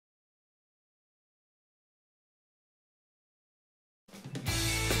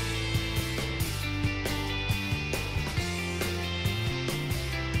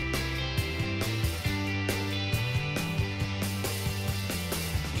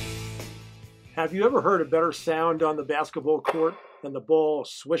Have you ever heard a better sound on the basketball court than the ball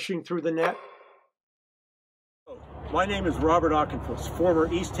swishing through the net? My name is Robert Ockenfuss,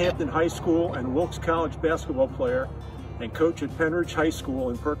 former East Hampton High School and Wilkes College basketball player and coach at Penridge High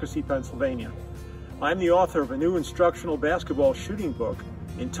School in Percy, Pennsylvania. I'm the author of a new instructional basketball shooting book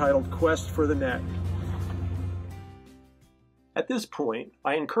entitled Quest for the Net. At this point,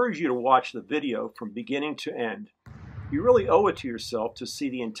 I encourage you to watch the video from beginning to end. You really owe it to yourself to see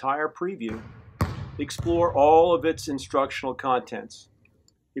the entire preview. Explore all of its instructional contents.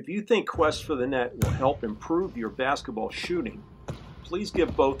 If you think Quest for the Net will help improve your basketball shooting, please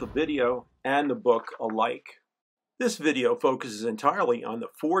give both the video and the book a like. This video focuses entirely on the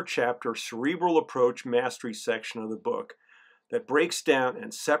 4-chapter Cerebral Approach Mastery section of the book that breaks down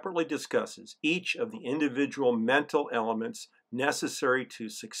and separately discusses each of the individual mental elements necessary to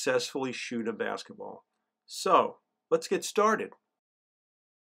successfully shoot a basketball. So, let's get started.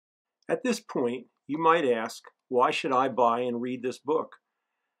 At this point, you might ask, why should I buy and read this book?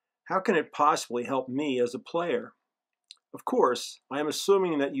 How can it possibly help me as a player? Of course, I am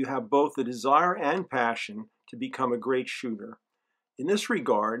assuming that you have both the desire and passion to become a great shooter. In this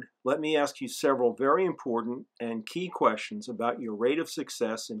regard, let me ask you several very important and key questions about your rate of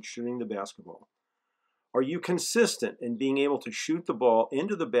success in shooting the basketball. Are you consistent in being able to shoot the ball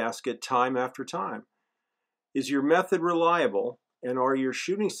into the basket time after time? Is your method reliable, and are your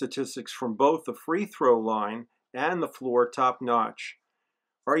shooting statistics from both the free throw line and the floor top-notch?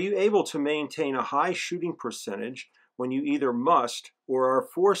 Are you able to maintain a high shooting percentage when you either must or are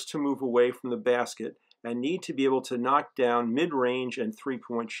forced to move away from the basket and need to be able to knock down mid-range and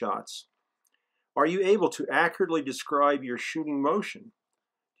three-point shots? Are you able to accurately describe your shooting motion?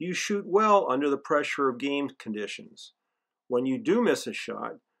 Do you shoot well under the pressure of game conditions? When you do miss a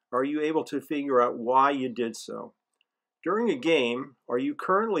shot, are you able to figure out why you did so? During a game, are you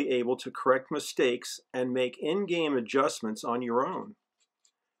currently able to correct mistakes and make in-game adjustments on your own?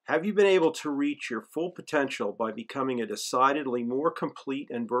 Have you been able to reach your full potential by becoming a decidedly more complete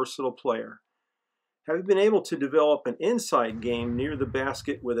and versatile player? Have you been able to develop an inside game near the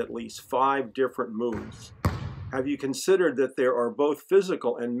basket with at least 5 different moves? Have you considered that there are both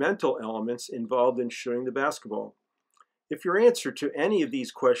physical and mental elements involved in shooting the basketball? If your answer to any of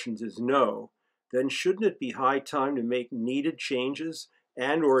these questions is no, then shouldn't it be high time to make needed changes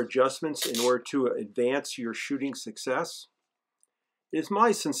and/or adjustments in order to advance your shooting success? It is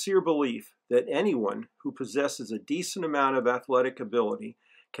my sincere belief that anyone who possesses a decent amount of athletic ability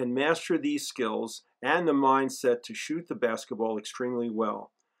can master these skills and the mindset to shoot the basketball extremely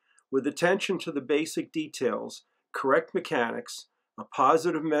well. With attention to the basic details, correct mechanics, a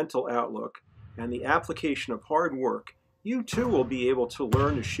positive mental outlook, and the application of hard work, you too will be able to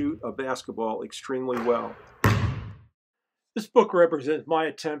learn to shoot a basketball extremely well. This book represents my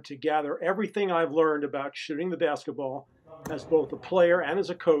attempt to gather everything I've learned about shooting the basketball as both a player and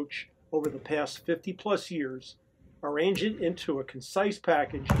as a coach over the past 50+ years, arrange it into a concise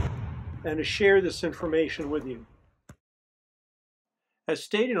package, and to share this information with you. As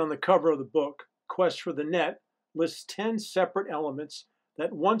stated on the cover of the book, Quest for the Net lists 10 separate elements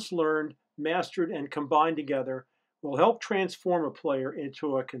that once learned, mastered, and combined together will help transform a player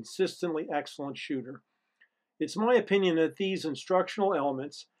into a consistently excellent shooter. It's my opinion that these instructional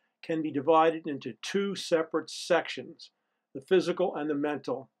elements can be divided into 2 separate sections, the physical and the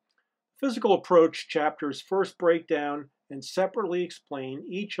mental. Physical approach chapters first break down and separately explain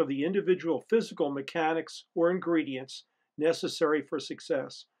each of the individual physical mechanics or ingredients necessary for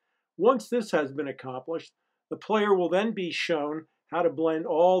success. Once this has been accomplished, the player will then be shown how to blend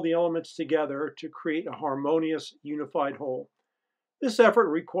all the elements together to create a harmonious, unified whole. This effort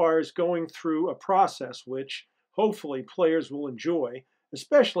requires going through a process which, hopefully, players will enjoy,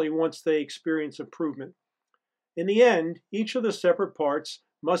 especially once they experience improvement. In the end, each of the separate parts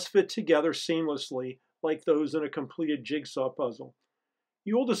must fit together seamlessly like those in a completed jigsaw puzzle.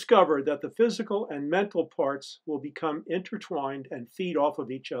 You will discover that the physical and mental parts will become intertwined and feed off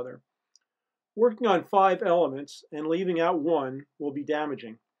of each other. Working on 5 elements and leaving out one will be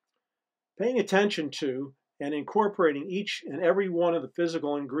damaging. Paying attention to and incorporating each and every one of the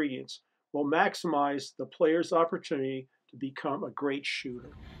physical ingredients will maximize the player's opportunity to become a great shooter.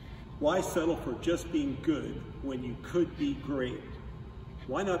 Why settle for just being good when you could be great?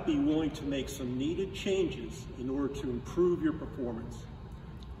 Why not be willing to make some needed changes in order to improve your performance?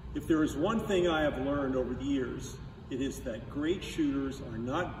 If there is one thing I have learned over the years, it is that great shooters are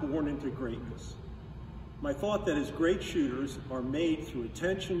not born into greatness. My thought that is great shooters are made through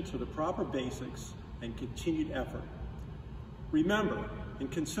attention to the proper basics and continued effort. Remember, in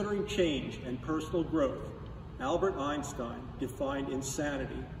considering change and personal growth, Albert Einstein defined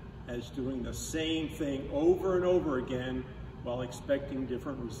insanity as doing the same thing over and over again while expecting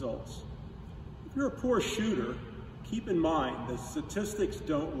different results. If you're a poor shooter, keep in mind that statistics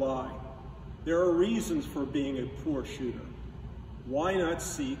don't lie. There are reasons for being a poor shooter. Why not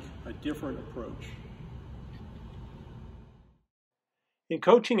seek a different approach? In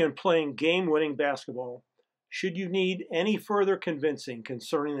coaching and playing game-winning basketball, should you need any further convincing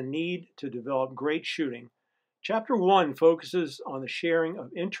concerning the need to develop great shooting, Chapter 1 focuses on the sharing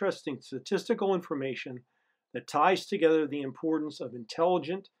of interesting statistical information that ties together the importance of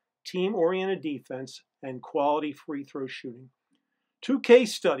intelligent, team-oriented defense and quality free throw shooting. 2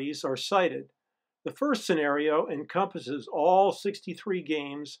 case studies are cited. The first scenario encompasses all 63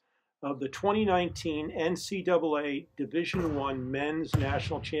 games of the 2019 NCAA Division I Men's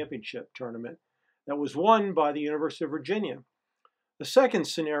National Championship tournament that was won by the University of Virginia. The second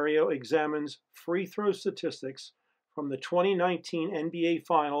scenario examines free throw statistics from the 2019 NBA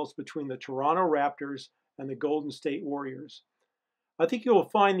Finals between the Toronto Raptors and the Golden State Warriors. I think you will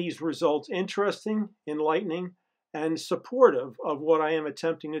find these results interesting, enlightening, and supportive of what I am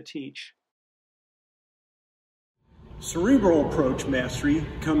attempting to teach. Cerebral approach mastery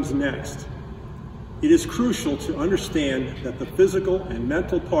comes next. It is crucial to understand that the physical and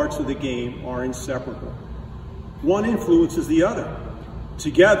mental parts of the game are inseparable. One influences the other.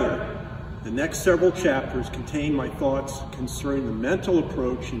 Together, the next several chapters contain my thoughts concerning the mental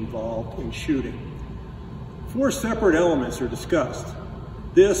approach involved in shooting. 4 separate elements are discussed.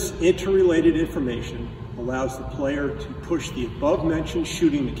 This interrelated information allows the player to push the above-mentioned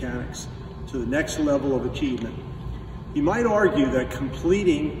shooting mechanics to the next level of achievement. You might argue that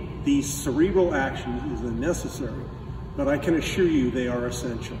completing these cerebral actions is unnecessary, but I can assure you they are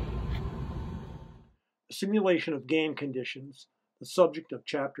essential. The simulation of game conditions, the subject of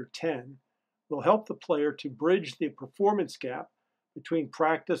Chapter 10, will help the player to bridge the performance gap between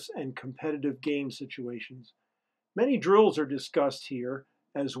practice and competitive game situations. Many drills are discussed here,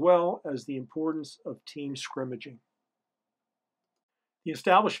 as well as the importance of team scrimmaging. The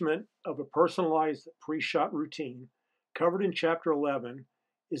establishment of a personalized pre-shot routine, covered in Chapter 11,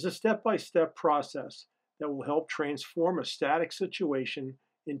 is a step-by-step process that will help transform a static situation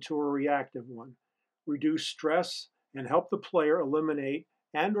into a reactive one, reduce stress, and help the player eliminate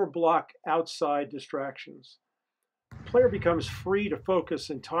and/or block outside distractions. The player becomes free to focus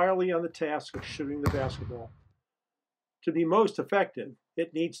entirely on the task of shooting the basketball. To be most effective,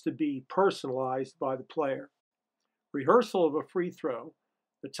 it needs to be personalized by the player. Rehearsal of a free throw,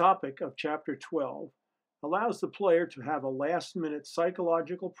 the topic of Chapter 12, allows the player to have a last-minute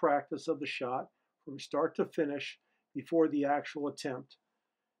psychological practice of the shot from start to finish before the actual attempt.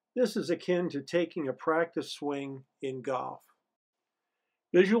 This is akin to taking a practice swing in golf.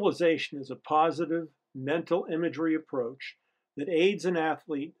 Visualization is a positive, mental imagery approach that aids an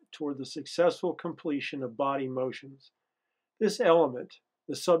athlete toward the successful completion of body motions. This element,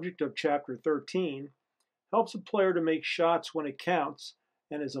 the subject of Chapter 13, helps a player to make shots when it counts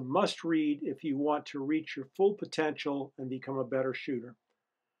and is a must-read if you want to reach your full potential and become a better shooter.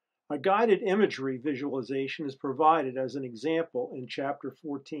 A guided imagery visualization is provided as an example in Chapter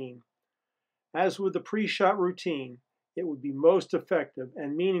 14. As with the pre-shot routine, it would be most effective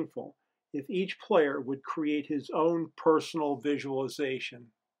and meaningful if each player would create his own personal visualization.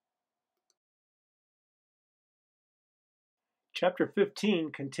 Chapter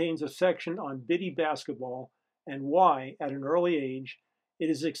 15 contains a section on biddy basketball and why, at an early age, it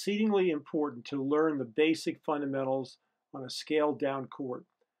is exceedingly important to learn the basic fundamentals on a scaled-down court.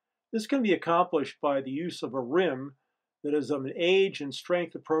 This can be accomplished by the use of a rim that is of an age and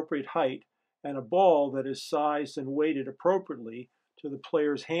strength-appropriate height and a ball that is sized and weighted appropriately to the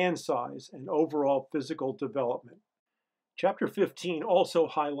player's hand size and overall physical development. Chapter 15 also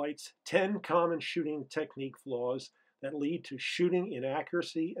highlights 10 common shooting technique flaws that lead to shooting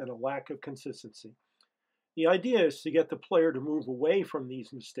inaccuracy and a lack of consistency. The idea is to get the player to move away from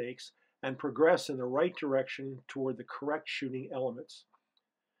these mistakes and progress in the right direction toward the correct shooting elements.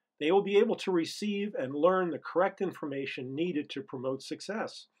 They will be able to receive and learn the correct information needed to promote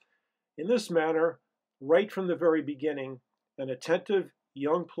success. In this manner, right from the very beginning, an attentive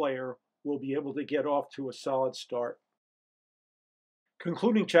young player will be able to get off to a solid start.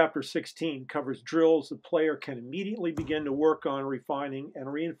 Concluding Chapter 16 covers drills the player can immediately begin to work on refining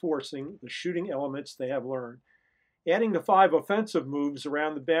and reinforcing the shooting elements they have learned. Adding the 5 offensive moves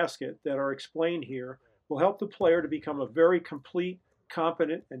around the basket that are explained here will help the player to become a very complete,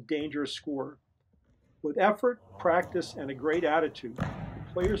 competent, and dangerous scorer. With effort, practice, and a great attitude,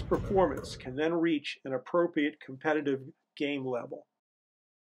 the player's performance can then reach an appropriate competitive game level.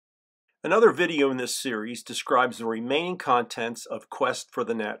 Another video in this series describes the remaining contents of Quest for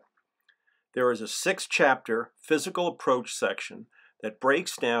the Net. There is a 6-chapter physical approach section that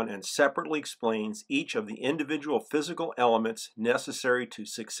breaks down and separately explains each of the individual physical elements necessary to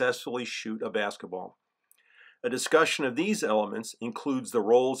successfully shoot a basketball. A discussion of these elements includes the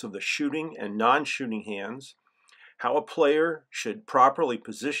roles of the shooting and non-shooting hands, how a player should properly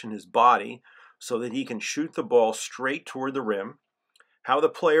position his body so that he can shoot the ball straight toward the rim, how the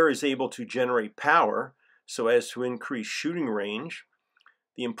player is able to generate power so as to increase shooting range,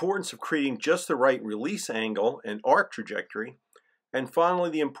 the importance of creating just the right release angle and arc trajectory, and finally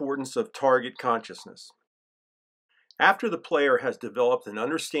the importance of target consciousness. After the player has developed an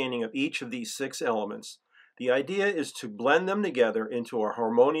understanding of each of these 6 elements, the idea is to blend them together into a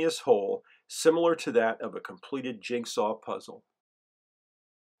harmonious whole similar to that of a completed jigsaw puzzle.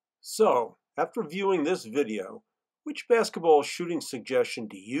 So, after viewing this video, which basketball shooting suggestion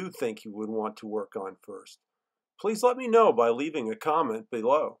do you think you would want to work on first? Please let me know by leaving a comment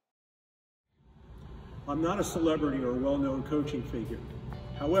below. I'm not a celebrity or a well-known coaching figure.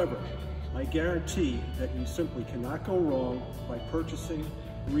 However, I guarantee that you simply cannot go wrong by purchasing,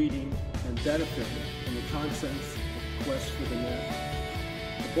 reading, and benefiting from the contents of Quest for the Net.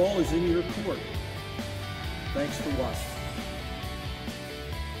 The ball is in your court. Thanks for watching.